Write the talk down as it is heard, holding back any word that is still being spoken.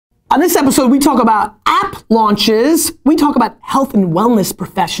On this episode, we talk about app launches, we talk about health and wellness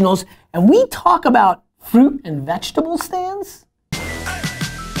professionals, and we talk about fruit and vegetable stands.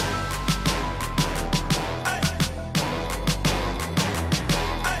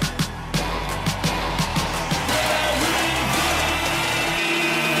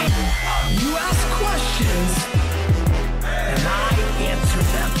 You ask questions, and I answer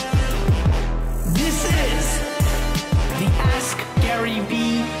them. This is the Ask Gary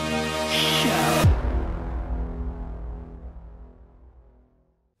Vee Show.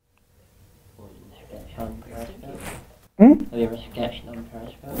 Have you ever sketched on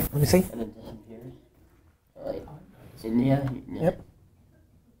Periscope? Let me see. And it disappears? Like, India? Yep.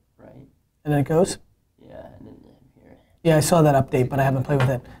 Right? And then it goes? Yeah, and then it disappears. Yeah, I saw that update, but I haven't played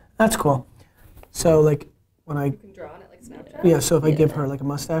with it. That's cool. So like, when I... You can draw on it like Snapchat? Yeah, so if I give her like a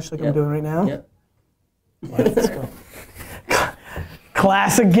mustache like I'm doing right now. Yep. Yeah, let's go.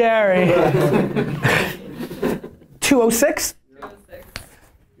 Classic Gary. 206? 206.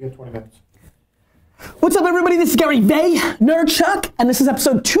 You have 20 minutes. What's up, everybody? This is Gary Vee, Nerdchuck, and this is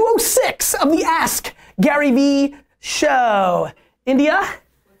episode 206 of the Ask Gary Vee Show. India,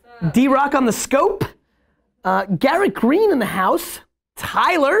 D-Rock on the scope, Garrett Green in the house,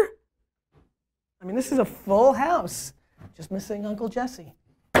 Tyler. I mean, this is a full house. Just missing Uncle Jesse.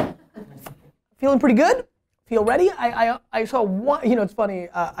 Feeling pretty good? Feel ready? I saw one. You know, it's funny.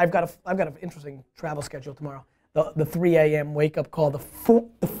 I've got an interesting travel schedule tomorrow. The 3 a.m. wake up call, the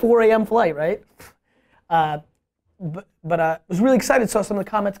 4 a.m. flight, right? But I was really excited. Saw some of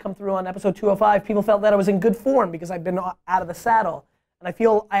the comments come through on episode 205. People felt that I was in good form because I've been out of the saddle, and I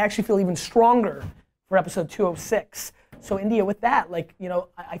actually feel even stronger for episode 206. So India, with that, like, you know,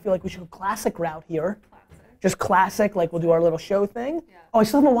 I feel like we should go classic route here. Classic. Just classic, like we'll do our little show thing. Yeah. Oh, I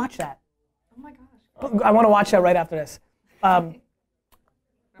still haven't watched that. Oh my gosh. I want to watch that right after this. We're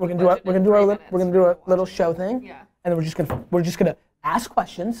gonna do a little show thing, Yeah. and then we're just gonna ask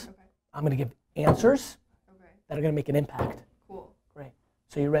questions. Okay. I'm gonna give answers Okay. that are gonna make an impact. Cool. Great.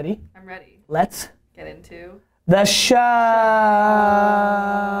 So you ready? I'm ready. Let's Get into the show.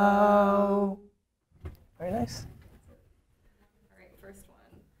 Very nice. all right, first one.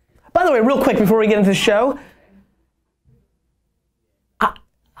 By the way, real quick before we get into the show,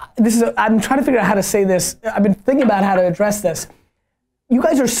 I'm trying to figure out how to say this. I've been thinking about how to address this. You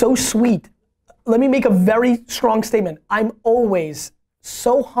guys are so sweet. Let me make a very strong statement. I'm always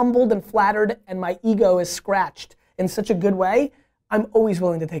so humbled and flattered, and my ego is scratched in such a good way. I'm always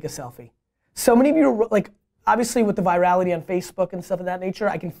willing to take a selfie. So many of you are like, obviously with the virality on Facebook and stuff of that nature,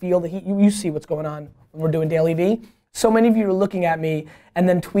 I can feel the heat. You see what's going on when we're doing Daily V. So many of you are looking at me and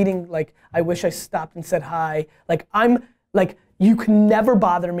then tweeting like, I wish I stopped and said hi. Like, I'm like, you can never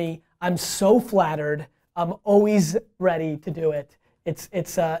bother me. I'm so flattered. I'm always ready to do it.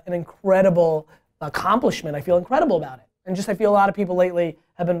 It's an incredible accomplishment. I feel incredible about it. And just I feel a lot of people lately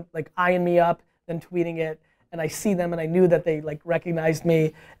have been like eyeing me up, then tweeting it, and I see them and I knew that they like recognized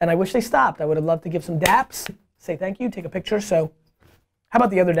me, and I wish they stopped. I would have loved to give some daps, say thank you, take a picture. So how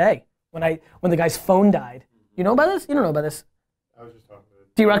about the other day when the guy's phone died? You know about this? You don't know about this. I was just talking to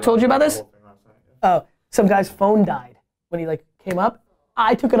D-Rock told you about this? the whole thing last night, yeah. Oh, some guy's phone died when he like came up.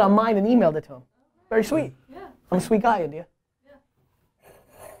 I took it on mine and emailed it to him. Very sweet. Yeah. I'm a sweet guy, India.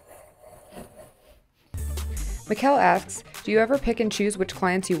 Mikkel asks, do you ever pick and choose which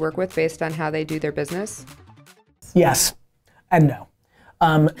clients you work with based on how they do their business? Yes and no.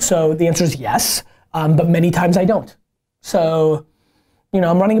 So the answer is yes, but many times I don't. So, you know,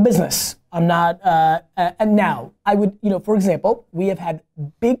 I'm running a business. I'm not, and now I would, you know, for example, we have had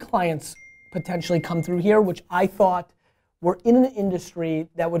big clients potentially come through here, which I thought were in an industry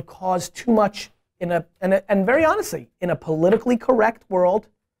that would cause too much and very honestly, in a politically correct world,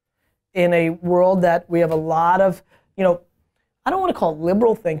 in a world that we have a lot of, you know, I don't want to call it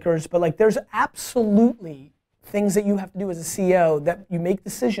liberal thinkers, but like there's absolutely things that you have to do as a CEO that you make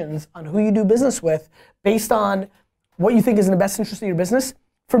decisions on who you do business with based on what you think is in the best interest of your business.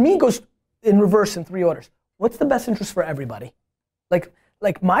 For me, it goes in reverse in 3 orders. What's the best interest for everybody? Like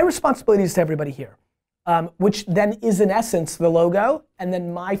my responsibility is to everybody here, which then is in essence the logo, and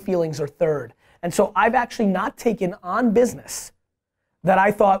then my feelings are third. And so I've actually not taken on business that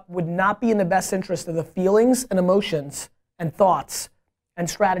I thought would not be in the best interest of the feelings and emotions and thoughts and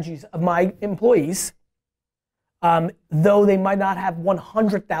strategies of my employees, though they might not have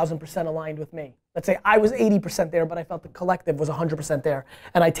 100,000% aligned with me. Let's say I was 80% there, but I felt the collective was 100% there.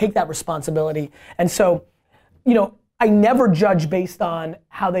 And I take that responsibility. And so, you know, I never judge based on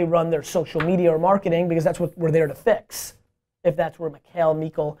how they run their social media or marketing, because that's what we're there to fix, if that's where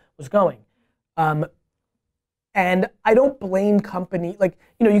Mikkel was going. And I don't blame company, like,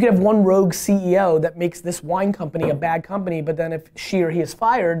 you know, you could have one rogue CEO that makes this wine company a bad company, but then if she or he is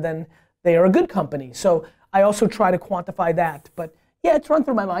fired, then they are a good company. So I also try to quantify that. But yeah, it's run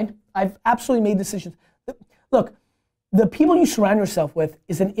through my mind. I've absolutely made decisions. Look, the people you surround yourself with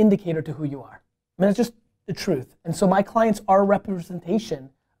is an indicator to who you are. I mean, it's just the truth. And so my clients are a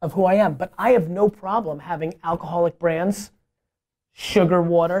representation of who I am. But I have no problem having alcoholic brands, sugar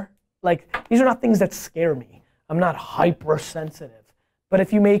water. Like, these are not things that scare me. I'm not hypersensitive. But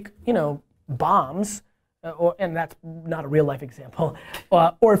if you make, you know, bombs, and that's not a real life example,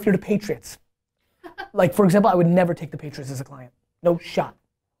 or if you're the Patriots. Like, for example, I would never take the Patriots as a client. No shot.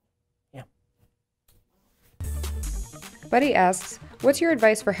 Yeah. Buddy asks, what's your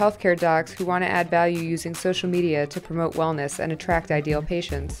advice for healthcare docs who want to add value using social media to promote wellness and attract ideal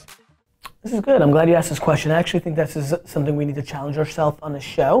patients? This is good. I'm glad you asked this question. I actually think this is something we need to challenge ourselves on the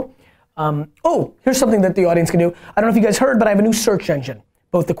show. Oh, here's something that the audience can do. I don't know if you guys heard, but I have a new search engine.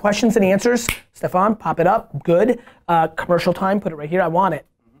 Both the questions and answers. Stefan, pop it up. Good. Commercial time, put it right here. I want it.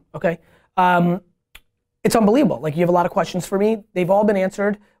 Okay. It's unbelievable. Like, you have a lot of questions for me. They've all been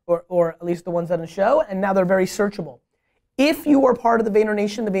answered, or at least the ones on the show, and now they're very searchable. If you are part of the Vayner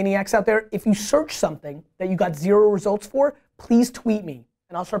Nation, the Vayniacs out there, if you search something that you got 0 results for, please tweet me,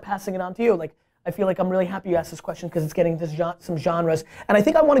 and I'll start passing it on to you. Like, I feel like I'm really happy you asked this question because it's getting to some genres. And I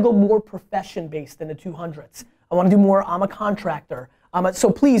think I want to go more profession-based in the 200s. I want to do more, I'm a contractor. So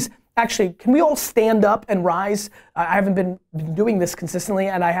please, actually, can we all stand up and rise? I haven't been doing this consistently,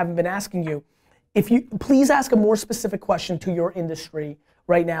 and I haven't been asking you. If you, please ask a more specific question to your industry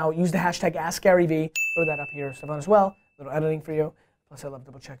right now. Use the hashtag AskGaryVee. Throw that up here, Stefan, as well. A little editing for you. Plus, I love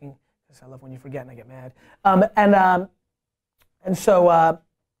double checking because I love when you forget and I get mad. And so,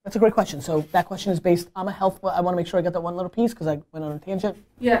 that's a great question. So that question is based, I want to make sure I got that one little piece because I went on a tangent.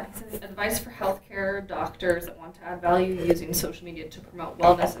 Yeah, it's advice for healthcare doctors that want to add value using social media to promote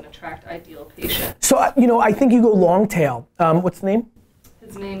wellness and attract ideal patients. So, you know, I think you go long tail. What's the name?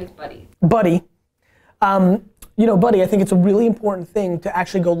 His name is Buddy. Buddy. You know, Buddy, I think it's a really important thing to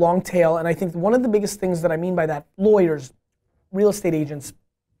actually go long tail. And I think one of the biggest things that I mean by that, lawyers, real estate agents,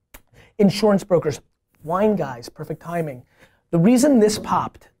 insurance brokers, wine guys, perfect timing. The reason this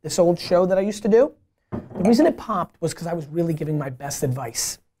popped, this old show that I used to do, the reason it popped was because I was really giving my best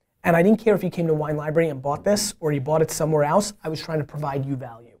advice. And I didn't care if you came to Wine Library and bought this or you bought it somewhere else, I was trying to provide you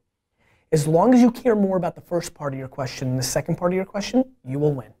value. As long as you care more about the first part of your question than the second part of your question, you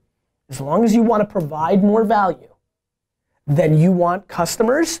will win. As long as you want to provide more value than you want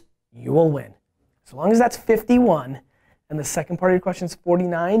customers, you will win. As long as that's 51 and the second part of your question is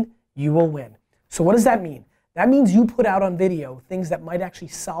 49, you will win. So what does that mean? That means you put out on video things that might actually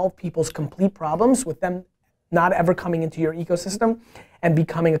solve people's complete problems with them not ever coming into your ecosystem and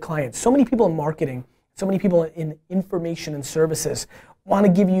becoming a client. So many people in marketing, so many people in information and services want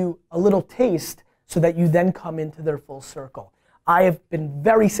to give you a little taste so that you then come into their full circle. I have been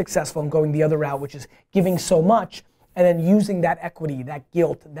very successful in going the other route, which is giving so much and then using that equity, that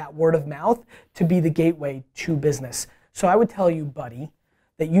guilt, that word of mouth to be the gateway to business. So I would tell you, buddy,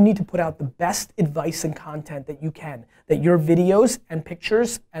 that you need to put out the best advice and content that you can, that your videos and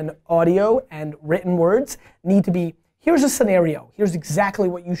pictures and audio and written words need to be, here's a scenario, here's exactly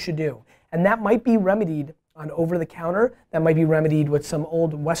what you should do. And that might be remedied on over the counter, that might be remedied with some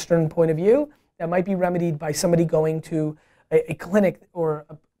old Western point of view, that might be remedied by somebody going to a clinic or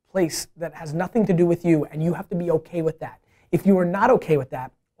a place that has nothing to do with you, and you have to be okay with that. If you are not okay with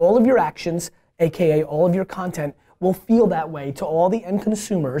that, all of your actions, AKA all of your content, will feel that way to all the end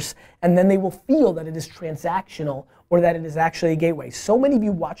consumers, and then they will feel that it is transactional or that it is actually a gateway. So many of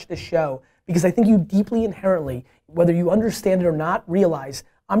you watch this show because I think you deeply inherently, whether you understand it or not, realize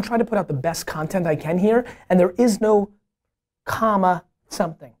I'm trying to put out the best content I can here, and there is no comma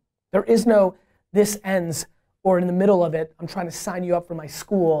something. There is no this ends, or in the middle of it, I'm trying to sign you up for my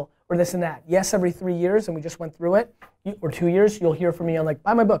school or this and that. Yes, every 3 years, and we just went through it, or 2 years, you'll hear from me on like,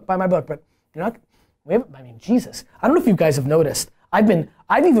 buy my book, but you're not, I mean, Jesus. I don't know if you guys have noticed. I've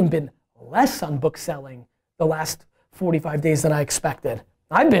even been less on book selling the last 45 days than I expected.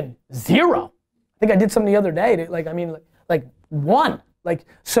 I've been 0. I think I did something the other day, like 1.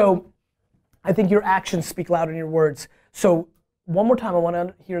 So I think your actions speak louder than your words. So one more time, I want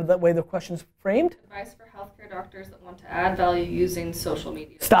to hear the way the question's framed. Advice for healthcare doctors that want to add value using social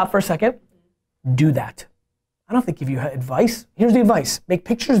media. Stop for a second. Do that. I don't have to give you advice. Here's the advice. Make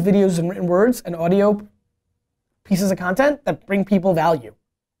pictures, videos, and written words and audio pieces of content that bring people value.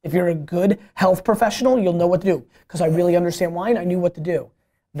 If you're a good health professional, you'll know what to do. Because I really understand wine, I knew what to do.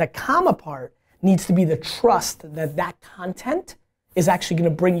 The comma part needs to be the trust that that content is actually going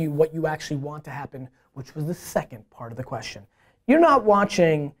to bring you what you actually want to happen which was the second part of the question. You're not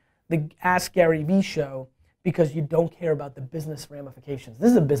watching the Ask Gary Vee show because you don't care about the business ramifications.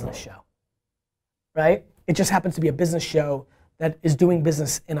 This is a business show, right? It just happens to be a business show that is doing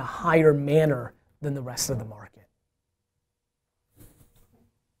business in a higher manner than the rest of the market.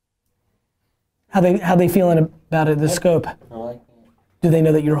 How they feeling about it, the scope? I like it. Do they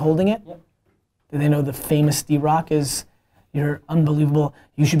know that you're holding it? Yep. Do they know the famous D-Rock is your unbelievable,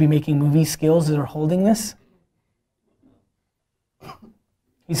 you should be making movie skills that are holding this?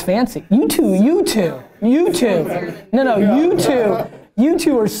 He's fancy. You two. No, you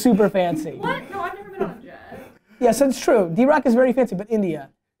two are super fancy. What? No, I've never been on a jet. Yes, that's true. D-Rock is very fancy, but India,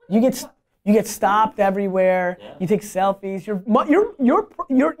 you get stopped everywhere. Yeah. You take selfies. You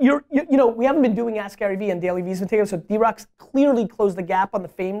know, we haven't been doing Ask Gary Vee and Daily V's been taking, so D-Rock's clearly closed the gap on the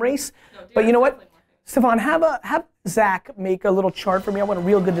fame race. No, But you know what? definitely more Stefan, have Zach make a little chart for me. I want a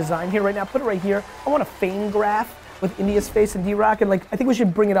real good design here right now. Put it right here. I want a fame graph with India's face and D-Rock, and like I think we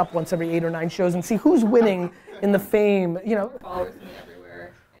should bring it up once every 8 or 9 shows and see who's winning in the fame. You know. followers me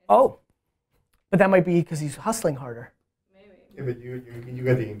everywhere. Oh, but that might be because he's hustling harder. Maybe. Yeah, but you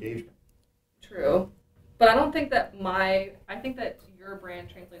got the engagement. True. But I don't think that I think that your brand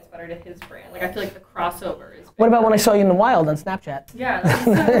translates better to his brand. Like I feel like the crossover is. What about when I saw you in the wild on Snapchat? Yeah,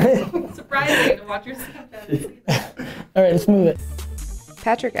 that's surprising to watch your Snapchat and see that. All right, let's move it.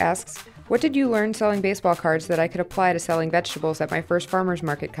 Patrick asks, what did you learn selling baseball cards that I could apply to selling vegetables at my first farmer's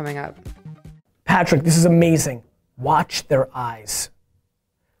market coming up? Patrick, this is amazing. Watch their eyes.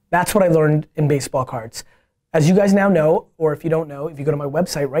 That's what I learned in baseball cards. As you guys now know, or if you don't know, if you go to my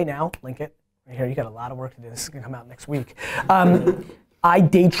website right now, link it right here, you got a lot of work to do. This is gonna come out next week. I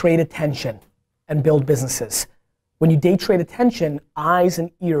day trade attention and build businesses. When you day trade attention, eyes and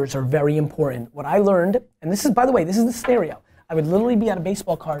ears are very important. What I learned, and this is, by the way, this is the scenario. I would literally be at a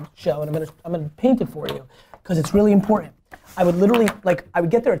baseball card show, and I'm gonna paint it for you, because it's really important. I would literally, I would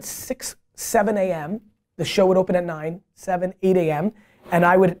get there at 6, 7 a.m. The show would open at 9, 7, 8 a.m. And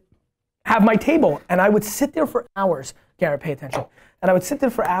I would have my table, and I would sit there for hours. Garrett, pay attention. And I would sit there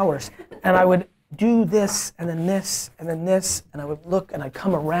for hours, and I would do this, and then this, and then this, and I would look, and I'd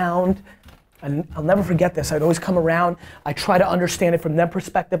come around, and I'll never forget this. I'd always come around. I try to understand it from their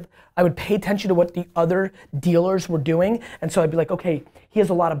perspective. I would pay attention to what the other dealers were doing, and so I'd be like, okay, he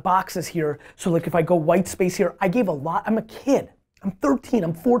has a lot of boxes here, so like if I go white space here, I gave a lot. I'm a kid. I'm 13,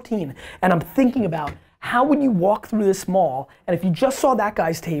 I'm 14, and I'm thinking about how would you walk through this mall, and if you just saw that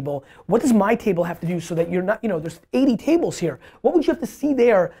guy's table, what does my table have to do so that you're not, there's 80 tables here. What would you have to see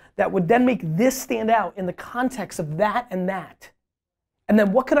there that would then make this stand out in the context of that and that? And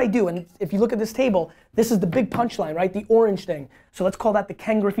then what could I do? And if you look at this table, this is the big punchline, right? The orange thing. So let's call that the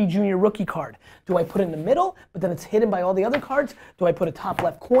Ken Griffey Jr. rookie card. Do I put it in the middle, but then it's hidden by all the other cards? Do I put a top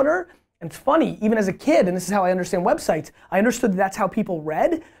left corner? And it's funny, even as a kid, and this is how I understand websites, I understood that's how people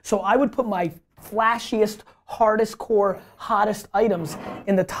read, so I would put my flashiest, hardest core, hottest items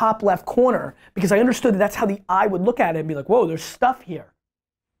in the top left corner because I understood that's how the eye would look at it and be like, whoa, there's stuff here.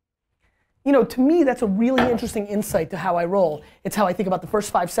 To me, that's a really interesting insight to how I roll. It's how I think about the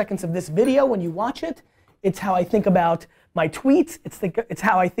first 5 seconds of this video when you watch it. It's how I think about my tweets. It's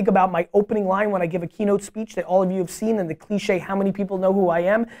how I think about my opening line when I give a keynote speech that all of you have seen, and the cliche, how many people know who I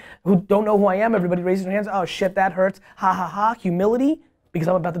am? Who don't know who I am? Everybody raises their hands. Oh shit, that hurts. Ha ha ha. Humility, because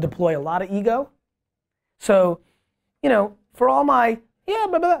I'm about to deploy a lot of ego. So, for all my, blah,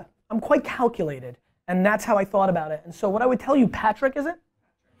 blah, blah, I'm quite calculated. And that's how I thought about it. And so what I would tell you, Patrick, is it?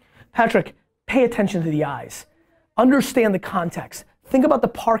 Patrick, pay attention to the eyes. Understand the context. Think about the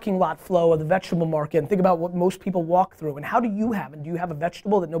parking lot flow of the vegetable market and think about what most people walk through. And how do you have it? Do you have a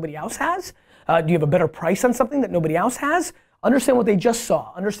vegetable that nobody else has? Do you have a better price on something that nobody else has? Understand what they just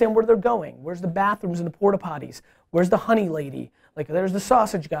saw. Understand where they're going. Where's the bathrooms and the porta potties? Where's the honey lady? Like, there's the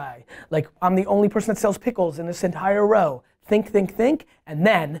sausage guy. Like, I'm the only person that sells pickles in this entire row. Think, and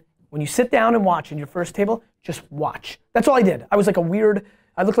then when you sit down and watch in your first table, just watch. That's all I did. I looked like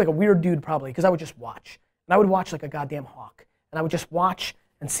a weird dude probably, because I would just watch. And I would watch like a goddamn hawk. And I would just watch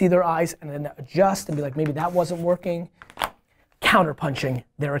and see their eyes and then adjust and be like, maybe that wasn't working. Counterpunching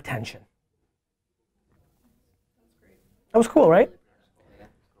their attention. That was cool, right?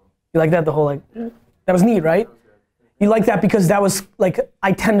 You like that, the whole that was neat, right? You like that because that was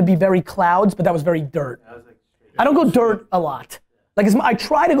I tend to be very clouds, but that was very dirt. I don't go dirt a lot. I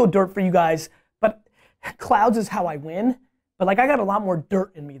try to go dirt for you guys, but clouds is how I win. But I got a lot more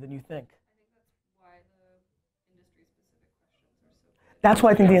dirt in me than you think. That's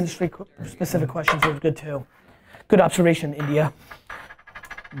why I think the industry-specific questions are good too. Good observation, India.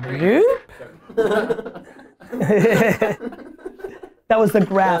 That was the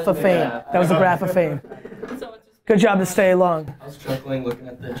graph of fame. That was the graph of fame. So it's just Good job to stay long. I was chuckling looking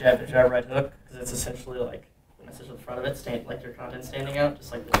at the jab to jab right hook because it's essentially like the message on the front of it, like your content standing out,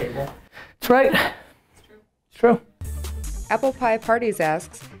 just like the table. That's right. it's true. It's true. Apple Pie Parties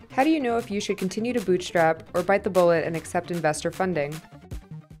asks, how do you know if you should continue to bootstrap or bite the bullet and accept investor funding?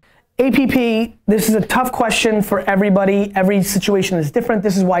 APP, this is a tough question for everybody. Every situation is different.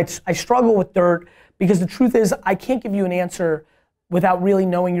 This is why I struggle with dirt, because the truth is I can't give you an answer without really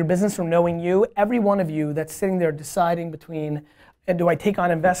knowing your business or knowing you. Every one of you that's sitting there deciding between, do I take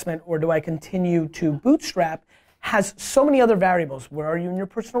on investment or do I continue to bootstrap, has so many other variables. Where are you in your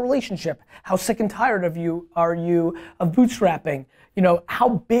personal relationship? How sick and tired are you of bootstrapping? You know,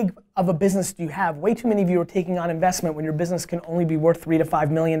 how big of a business do you have? Way too many of you are taking on investment when your business can only be worth $3 to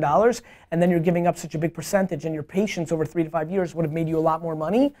 $5 million, and then you're giving up such a big percentage, and your patience over 3 to 5 years would have made you a lot more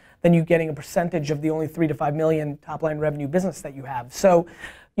money than you getting a percentage of the only 3 to 5 million top line revenue business that you have. So,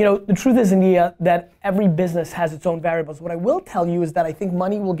 you know, the truth is, India, that every business has its own variables. What I will tell you is that I think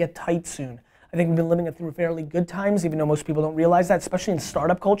money will get tight soon. I think we've been living through fairly good times, even though most people don't realize that, especially in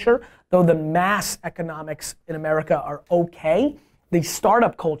startup culture. Though the mass economics in America are okay, the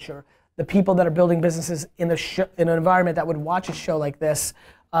startup culture, the people that are building businesses in an environment that would watch a show like this,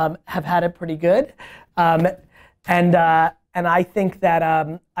 have had it pretty good, and I think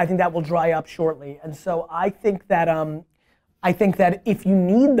that will dry up shortly. And so I think that if you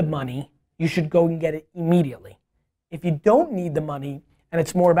need the money, you should go and get it immediately. If you don't need the money, and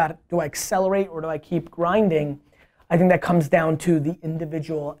it's more about, do I accelerate or do I keep grinding? I think that comes down to the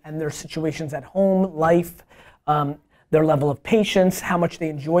individual and their situations at home, life, their level of patience, how much they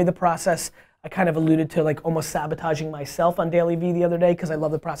enjoy the process. I kind of alluded to like almost sabotaging myself on Daily V the other day because I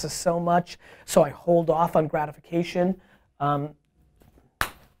love the process so much, so I hold off on gratification.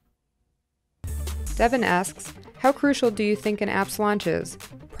 Devin asks, how crucial do you think an app's launch is?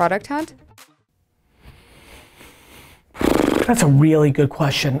 Product hunt? That's a really good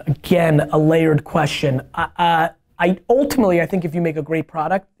question. Again, a layered question. I ultimately think if you make a great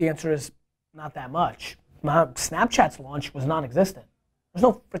product, the answer is not that much. Snapchat's launch was non-existent. There's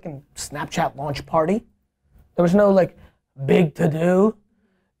no freaking Snapchat launch party. There was no like big to-do.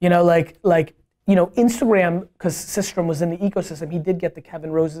 You know, Instagram, because Systrom was in the ecosystem, he did get the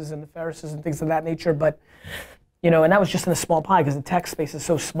Kevin Roses and the Ferrises and things of that nature, but, you know, and that was just in a small pie because the tech space is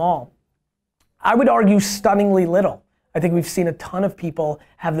so small. I would argue stunningly little. I think we've seen a ton of people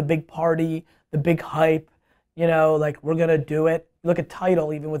have the big party, the big hype, you know, like we're gonna do it. Look at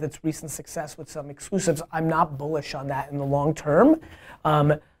Tidal, even with its recent success with some exclusives, I'm not bullish on that in the long term.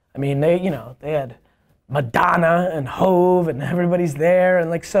 I mean, they had Madonna and Hove and everybody's there, and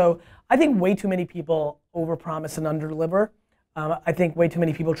like, so I think way too many people overpromise and underdeliver. I think way too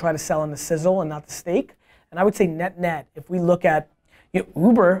many people try to sell on the sizzle and not the steak. And I would say net, if we look at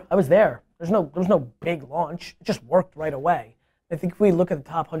Uber, I was there. There was no big launch. It just worked right away. I think if we look at the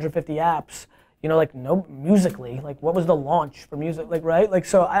top 150 apps, you know, like no Musically, like what was the launch for music, like right? Like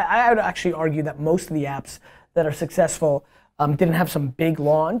so, I would actually argue that most of the apps that are successful didn't have some big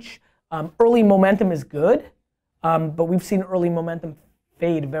launch. Early momentum is good, but we've seen early momentum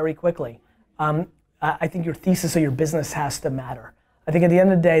fade very quickly. I think your thesis of your business has to matter. I think at the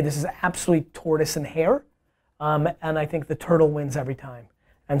end of the day, this is absolutely tortoise and hare, and I think the turtle wins every time.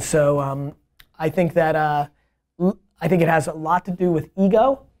 And so I think that I think it has a lot to do with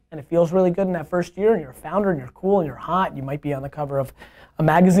ego, and it feels really good in that first year, and you're a founder, and you're cool, and you're hot. You might be on the cover of a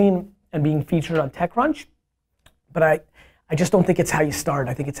magazine and being featured on TechCrunch, but I just don't think it's how you start.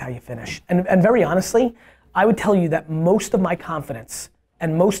 I think it's how you finish. And very honestly, I would tell you that most of my confidence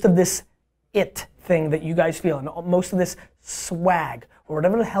and most of this it thing that you guys feel, and most of this swag, or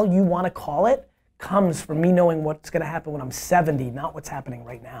whatever the hell you want to call it, comes from me knowing what's going to happen when I'm 70, not what's happening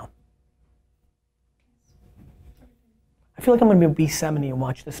right now. I feel like I'm going to be 70 and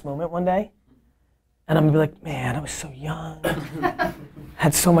watch this moment one day, and I'm going to be like, man, I was so young.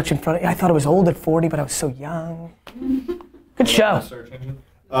 Had so much in front of me. I thought I was old at 40, but I was so young. Good show. Search engine.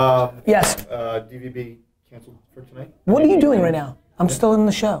 Yes. DVB canceled for tonight. What are you doing right now? I'm still in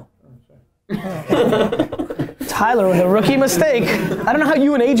the show. Tyler with a rookie mistake. I don't know how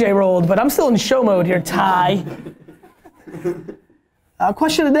you and AJ rolled, but I'm still in show mode here, Ty.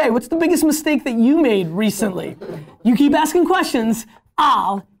 Question of the day, what's the biggest mistake that you made recently? You keep asking questions,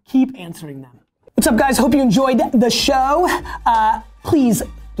 I'll keep answering them. What's up, guys? Hope you enjoyed the show. Please,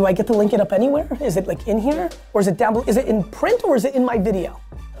 do I get to link it up anywhere? Is it like in here? Or is it down below? Is it in print or is it in my video?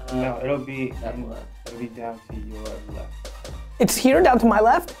 No, it'll be down to your left. It's here, down to my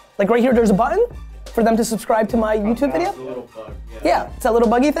left? Like right here, there's a button for them to subscribe to my YouTube video? It's a little bug. Yeah, it's that little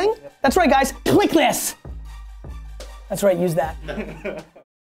buggy thing? Yep. That's right, guys. Click this. That's right, use that.